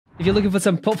If you're looking for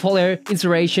some portfolio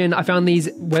inspiration, I found these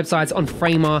websites on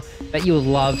Framer that you'll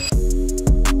love.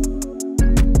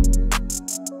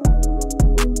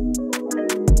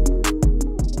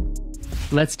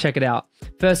 Let's check it out.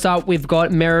 First up, we've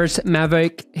got Mura's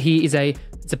Mavok.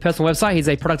 It's a personal website. He's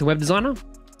a product and web designer.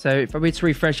 So if I reach to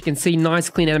refresh, you can see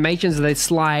nice clean animations as they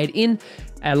slide in.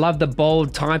 I love the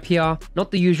bold type here.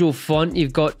 Not the usual font.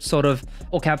 You've got sort of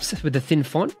all caps with the thin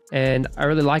font, and I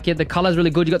really like it. The color is really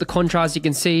good. You got the contrast you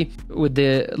can see with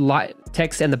the light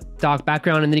text and the dark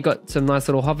background, and then you got some nice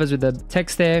little hovers with the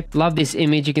text there. Love this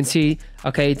image. You can see,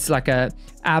 okay, it's like a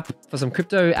app for some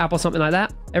crypto app or something like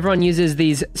that. Everyone uses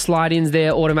these slide-ins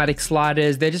there, automatic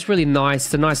sliders. They're just really nice.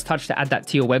 It's a nice touch to add that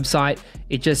to your website.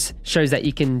 It just shows that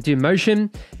you can do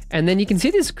motion. And then you can see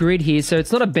this grid here. So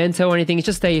it's not a bento or anything. It's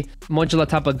just a modular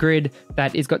type of grid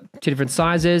that is got two different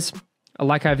sizes. I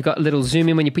like how you've got a little zoom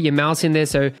in when you put your mouse in there,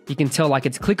 so you can tell like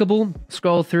it's clickable.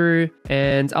 Scroll through,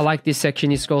 and I like this section.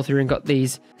 You scroll through and got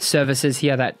these services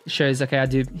here that shows, okay,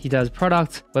 he does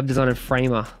product, web design, and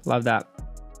framer. Love that.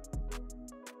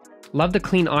 Love the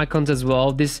clean icons as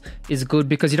well. This is good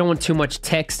because you don't want too much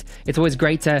text. It's always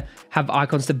great to have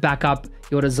icons to back up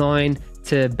your design,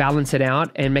 to balance it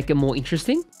out and make it more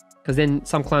interesting, because then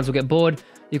some clients will get bored.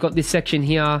 You've got this section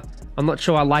here. I'm not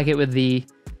sure I like it with the,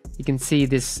 you can see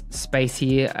this space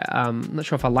here. I'm not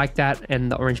sure if I like that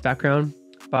and the orange background,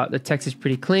 but the text is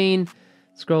pretty clean.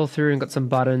 Scroll through and got some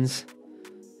buttons,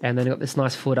 and then got this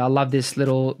nice footer. I love this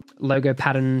little logo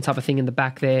pattern type of thing in the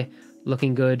back there,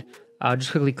 looking good. I'll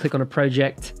just quickly click on a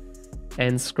project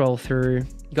and scroll through.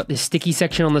 You got this sticky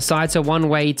section on the side. So one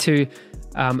way to,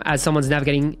 as someone's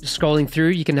navigating, scrolling through,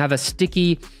 you can have a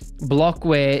sticky block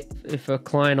where if a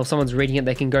client or someone's reading it,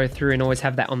 they can go through and always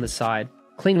have that on the side.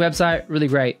 Clean website, really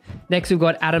great. Next, we've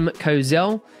got Adam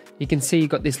Kozel. You can see you've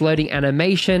got this loading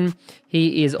animation.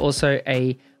 He is also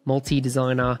a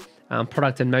multi-designer,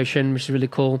 product and motion, which is really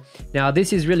cool. Now,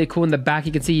 this is really cool in the back.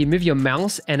 You can see you move your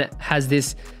mouse and it has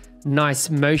this nice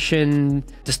motion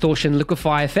distortion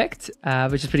liquefy effect,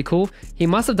 which is pretty cool. He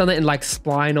must have done it in like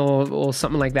Spline or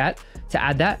something like that to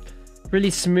add that. Really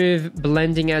smooth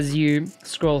blending as you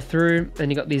scroll through,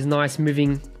 and you got these nice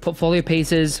moving portfolio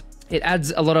pieces. It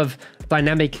adds a lot of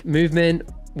dynamic movement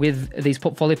with these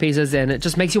portfolio pieces, and it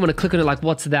just makes you want to click on it like,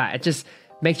 what's that? It just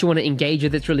makes you want to engage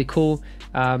with it. It's really cool.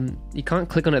 You can't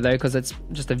click on it though because it's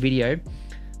just a video,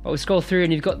 but we scroll through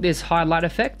and you've got this highlight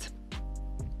effect.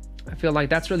 I feel like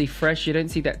that's really fresh. You don't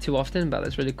see that too often, but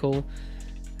that's really cool.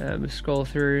 We scroll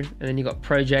through, and then you've got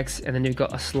projects, and then you've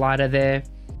got a slider there.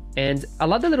 And I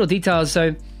love the little details.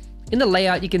 So in the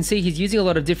layout, you can see he's using a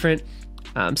lot of different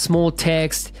small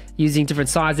text, using different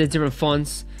sizes, different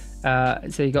fonts.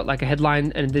 So you got like a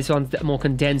headline, and this one's more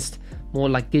condensed, more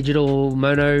like digital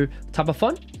mono type of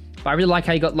font. But I really like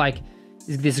how you got like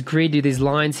this grid with these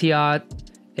lines here.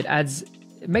 It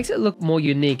makes it look more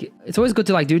unique. It's always good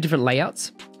to like do different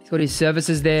layouts. Got his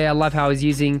services there. I love how he's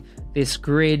using this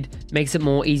grid, makes it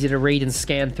more easy to read and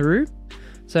scan through.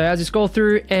 So as you scroll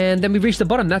through, and then we reach the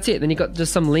bottom, that's it. Then you got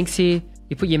just some links here.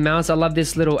 You put your mouse. I love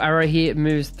this little arrow here. It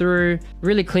moves through.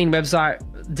 Really clean website,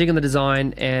 digging the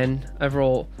design, and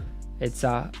overall it's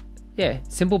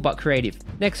simple but creative.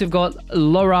 Next we've got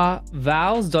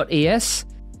lauravals.es.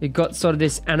 We've got sort of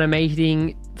this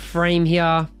animating frame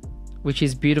here, which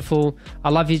is beautiful. I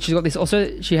love it. She's got this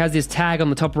also, she has this tag on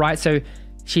the top right, so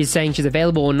she's saying she's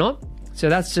available or not. So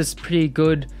that's just pretty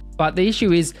good. But the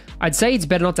issue is, I'd say it's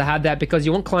better not to have that, because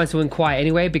you want clients to inquire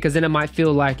anyway, because then it might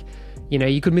feel like, you know,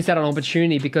 you could miss out on an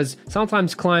opportunity, because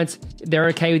sometimes clients, they're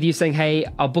okay with you saying, hey,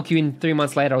 I'll book you in 3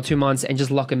 months later or 2 months, and just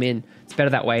lock them in. It's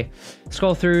better that way.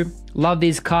 Scroll through. Love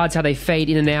these cards, how they fade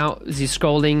in and out as you're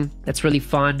scrolling. That's really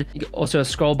fun. You got also a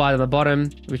scroll bar on the bottom,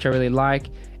 which I really like.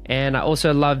 And I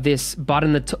also love this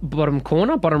button in the bottom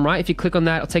corner, bottom right. If you click on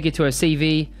that, it'll take you to a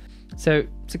CV. So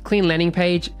it's a clean landing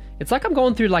page. It's like I'm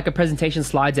going through like a presentation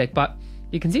slide deck, but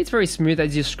you can see it's very smooth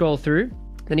as you scroll through.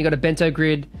 Then you got a bento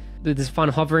grid with this fun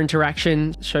hover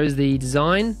interaction, shows the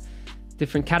design,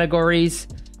 different categories.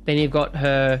 Then you've got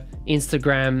her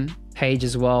Instagram page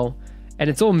as well, and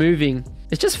it's all moving.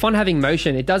 It's just fun having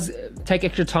motion. It does take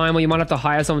extra time, or you might have to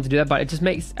hire someone to do that, but it just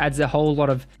adds a whole lot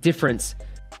of difference.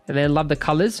 And then love the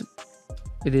colors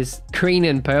with this green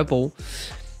and purple.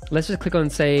 Let's just click on,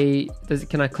 say,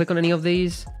 can I click on any of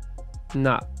these?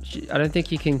 No, I don't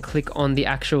think you can click on the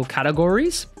actual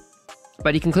categories,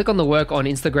 but you can click on the work on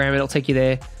Instagram and it'll take you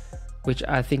there, which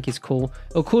I think is cool.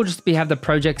 It'll cool just have the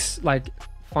projects, like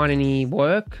find any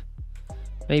work.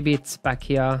 Maybe it's back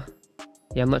here.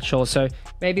 Yeah, I'm not sure. So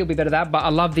maybe it'll be better that, but I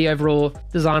love the overall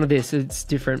design of this. It's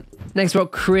different. Next, we've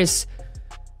got Chris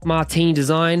Martini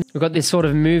design. We've got this sort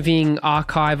of moving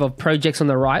archive of projects on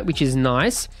the right, which is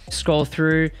nice. Scroll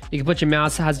through, you can put your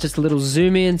mouse, it has just a little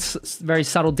zoom in, very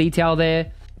subtle detail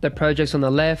there. The projects on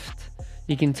the left,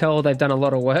 you can tell they've done a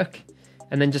lot of work.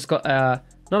 And then just got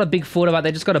not a big footer, but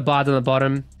they just got a bar on the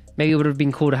bottom. Maybe it would have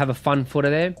been cool to have a fun footer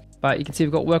there. But you can see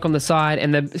we've got work on the side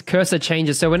and the cursor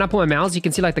changes. So when I put my mouse, you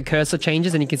can see like the cursor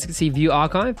changes and you can see view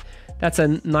archive. That's a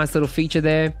nice little feature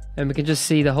there. And we can just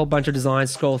see the whole bunch of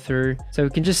designs scroll through. So we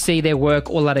can just see their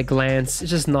work all at a glance. It's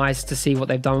just nice to see what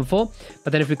they've done before.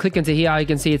 But then if we click into here, you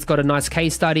can see it's got a nice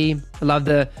case study. I love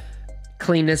the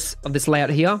cleanness of this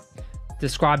layout here,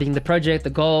 describing the project,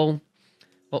 the goal,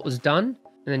 what was done.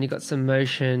 And then you've got some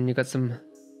motion, you've got some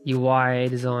UI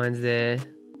designs there,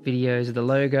 videos of the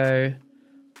logo,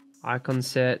 icon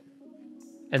set,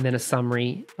 and then a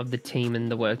summary of the team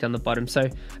and the work down the bottom. So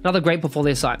another great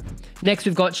portfolio site. Next,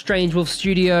 we've got Strange Wolf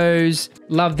Studios.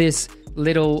 Love this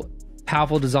little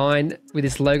powerful design with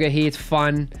this logo here. It's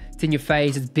fun, it's in your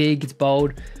face, it's big, it's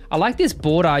bold. I like this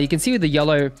border. You can see with the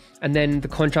yellow and then the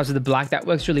contrast with the black, that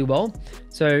works really well.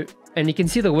 So, and you can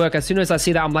see the work. As soon as I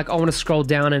see that, I'm like, I want to scroll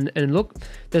down and look.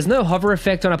 There's no hover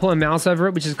effect when I put my mouse over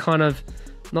it, which is kind of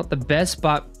not the best,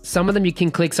 but some of them you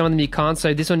can click, some of them you can't.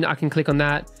 So this one, I can click on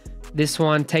that. This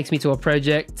one takes me to a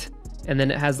project, and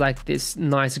then it has like this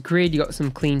nice grid. You got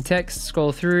some clean text,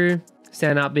 scroll through,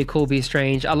 stand out, be cool, be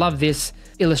strange. I love this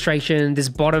illustration, this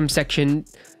bottom section,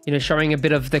 you know, showing a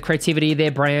bit of the creativity,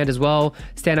 their brand as well.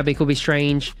 Stand out, be cool, be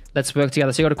strange. Let's work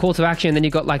together. So you got a call to action, and then you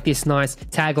got like this nice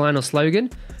tagline or slogan.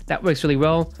 That works really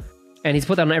well. And he's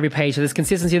put that on every page. So there's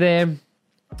consistency there.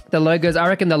 The logos, I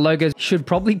reckon the logos should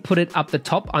probably put it up the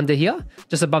top under here,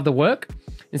 just above the work,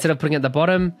 instead of putting it at the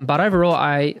bottom. But overall,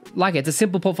 I like it. It's a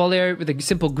simple portfolio with a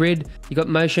simple grid. You got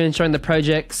motion showing the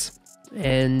projects.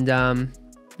 And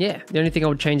yeah, the only thing I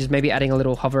would change is maybe adding a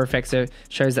little hover effect so it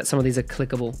shows that some of these are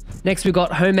clickable. Next, we've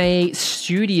got Home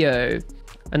Studio.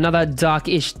 Another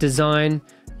dark-ish design.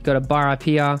 You got a bar up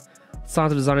here.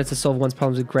 Science of designers to solve one's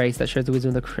problems with grace. That shows the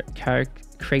wisdom of the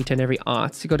creator in every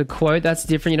art. So you got a quote. That's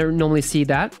different. You don't normally see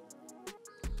that.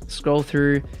 Scroll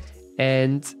through,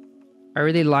 and I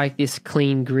really like this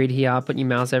clean grid here. Put your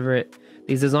mouse over it.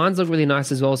 These designs look really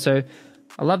nice as well. So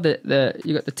I love you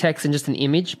got the text and just an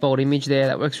image, bold image there.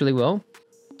 That works really well.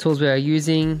 Tools we are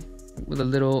using with a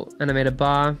little animated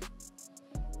bar.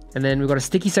 And then we've got a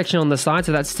sticky section on the side,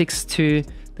 so that sticks to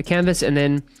the canvas. And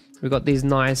then we've got these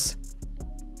nice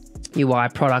UI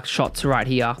product shots right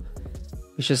here,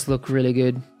 which just look really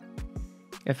good.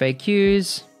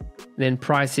 FAQs, then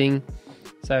pricing.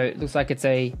 So it looks like it's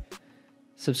a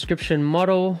subscription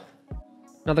model.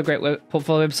 Another great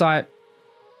portfolio website.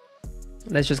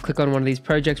 Let's just click on one of these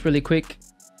projects really quick.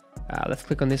 Let's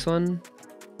click on this one.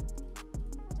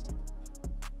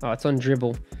 Oh, it's on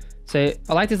Dribble. So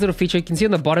I like this little feature. You can see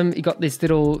on the bottom, you got this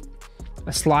little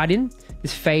slide in,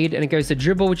 this fade, and it goes to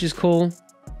Dribble, which is cool.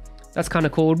 That's kind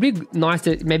of cool. It'd be nice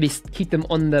to maybe keep them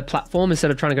on the platform instead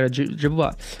of trying to go to Dribble.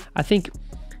 But I think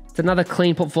it's another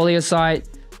clean portfolio site,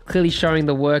 clearly showing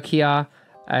the work here.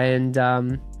 And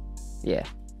yeah,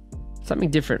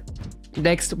 something different.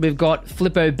 Next, we've got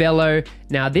Flippo Bello.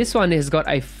 Now this one has got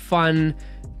a fun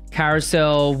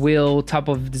carousel wheel type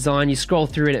of design. You scroll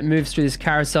through it, it moves through this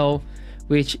carousel,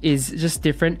 which is just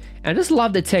different. And I just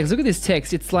love the text. Look at this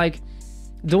text. It's like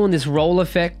doing this roll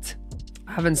effect.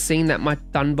 I haven't seen that much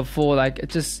done before. Like it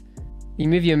just, you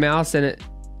move your mouse and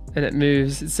it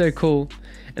moves. It's so cool.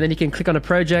 And then you can click on a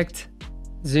project,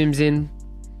 zooms in.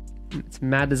 It's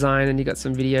mad design, and you got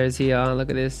some videos here. Look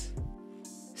at this.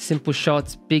 Simple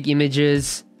shots, big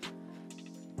images.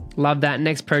 Love that.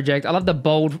 Next project. I love the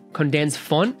bold condensed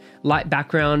font, light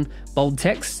background, bold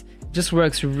text. It just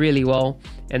works really well.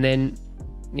 And then,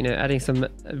 you know, adding some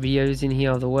videos in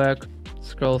here of the work.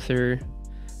 Scroll through.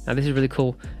 Now this is really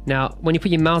cool. Now, when you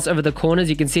put your mouse over the corners,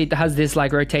 you can see it has this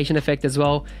like rotation effect as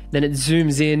well. Then it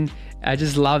zooms in. I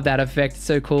just love that effect. It's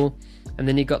so cool. And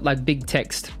then you got like big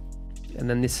text. And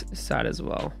then this side as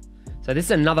well. So this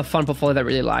is another fun portfolio that I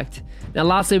really liked. Now,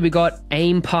 lastly, we got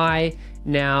Aim Pie.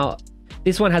 Now,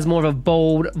 this one has more of a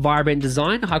bold, vibrant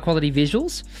design, high quality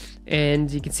visuals.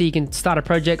 And you can see you can start a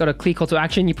project, got a clear call to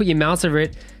action. You put your mouse over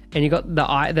it and you got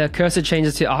the cursor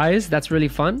changes to eyes. That's really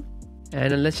fun.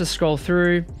 And then let's just scroll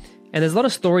through. And there's a lot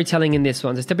of storytelling in this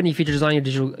one. So step into your future design your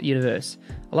digital universe.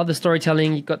 I love the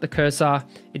storytelling. You've got the cursor.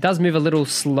 It does move a little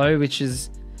slow, which is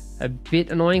a bit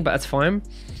annoying, but that's fine.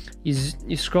 You're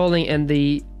scrolling and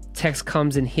the text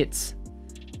comes and hits.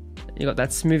 You got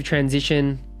that smooth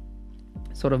transition,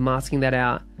 sort of masking that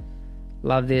out.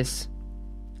 Love this.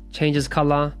 Changes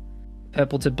color,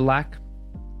 purple to black.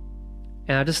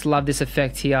 And I just love this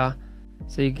effect here.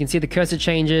 So you can see the cursor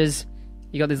changes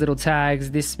You got these little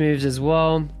tags. This moves as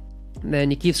well. And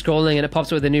then you keep scrolling and it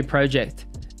pops up with a new project.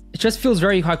 It just feels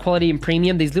very high quality and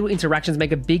premium. These little interactions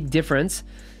make a big difference.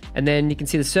 And then you can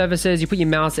see the services. You put your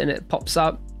mouse and it pops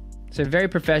up. So very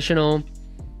professional.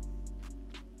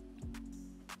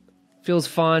 Feels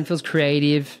fun, feels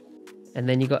creative. And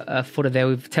then you got a footer there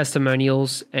with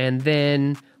testimonials. And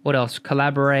then what else?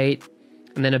 Collaborate.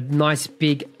 And then a nice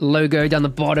big logo down the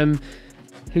bottom.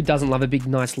 Who doesn't love a big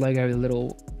nice logo with a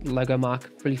little logo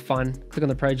mark? Really fun. Click on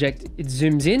the project. It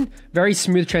zooms in. Very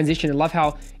smooth transition. I love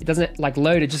how it doesn't like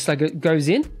load. It just like it goes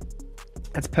in.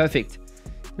 That's perfect.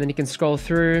 And then you can scroll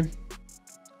through.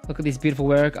 Look at this beautiful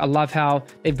work. I love how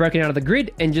they've broken out of the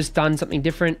grid and just done something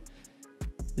different.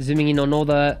 Zooming in on all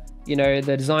the, you know,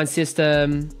 the design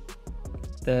system,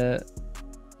 the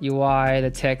UI,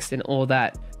 the text and all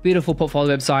that. Beautiful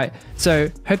portfolio website. So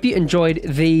hope you enjoyed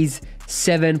these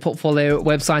 7 portfolio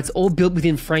websites all built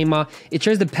within Framer. It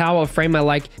shows the power of Framer.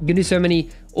 Like you can do so many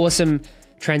awesome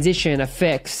transition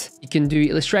effects. You can do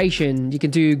illustration, you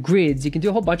can do grids, you can do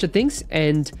a whole bunch of things.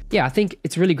 And yeah, I think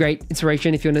it's really great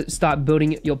inspiration if you want to start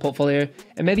building your portfolio.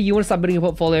 And maybe you want to start building a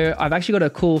portfolio. I've actually got a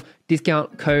cool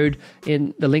discount code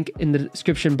in the link in the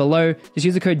description below. Just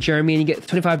use the code Jeremy and you get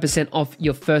 25% off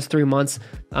your first 3 months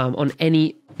on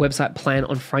any website plan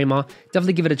on Framer.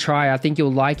 Definitely give it a try. I think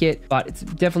you'll like it, but it's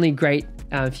definitely great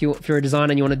if you're a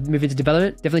designer and you want to move into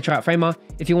development. Definitely try out Framer.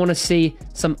 If you want to see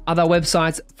some other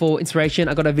websites for inspiration,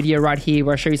 I got a video right here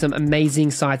where I show you some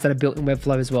amazing sites that are built in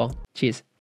Webflow as well. Cheers.